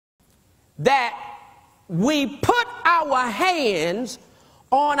that we put our hands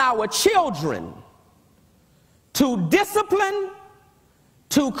on our children to discipline,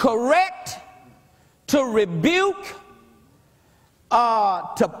 to correct, to rebuke,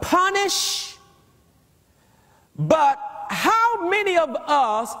 to punish. But how many of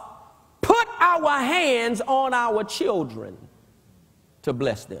us put our hands on our children to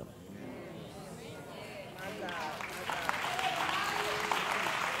bless them?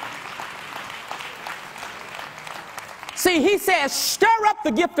 See, he says, stir up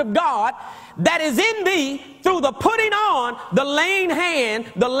the gift of God that is in thee through the putting on, the laying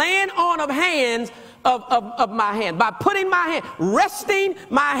on of hands of my hand. By putting my hand, resting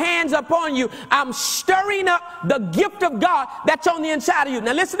my hands upon you, I'm stirring up the gift of God that's on the inside of you.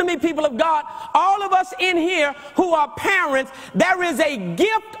 Now listen to me, people of God. All of us in here who are parents, there is a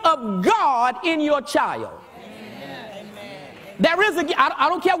gift of God in your child. There is I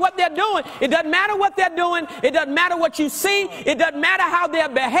don't care what they're doing. It doesn't matter what they're doing. It doesn't matter what you see. It doesn't matter how they're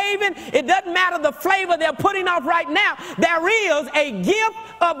behaving. It doesn't matter the flavor they're putting off right now. There is a gift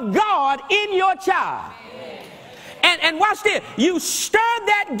of God in your child. And watch this. You stir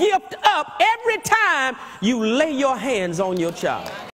that gift up every time you lay your hands on your child.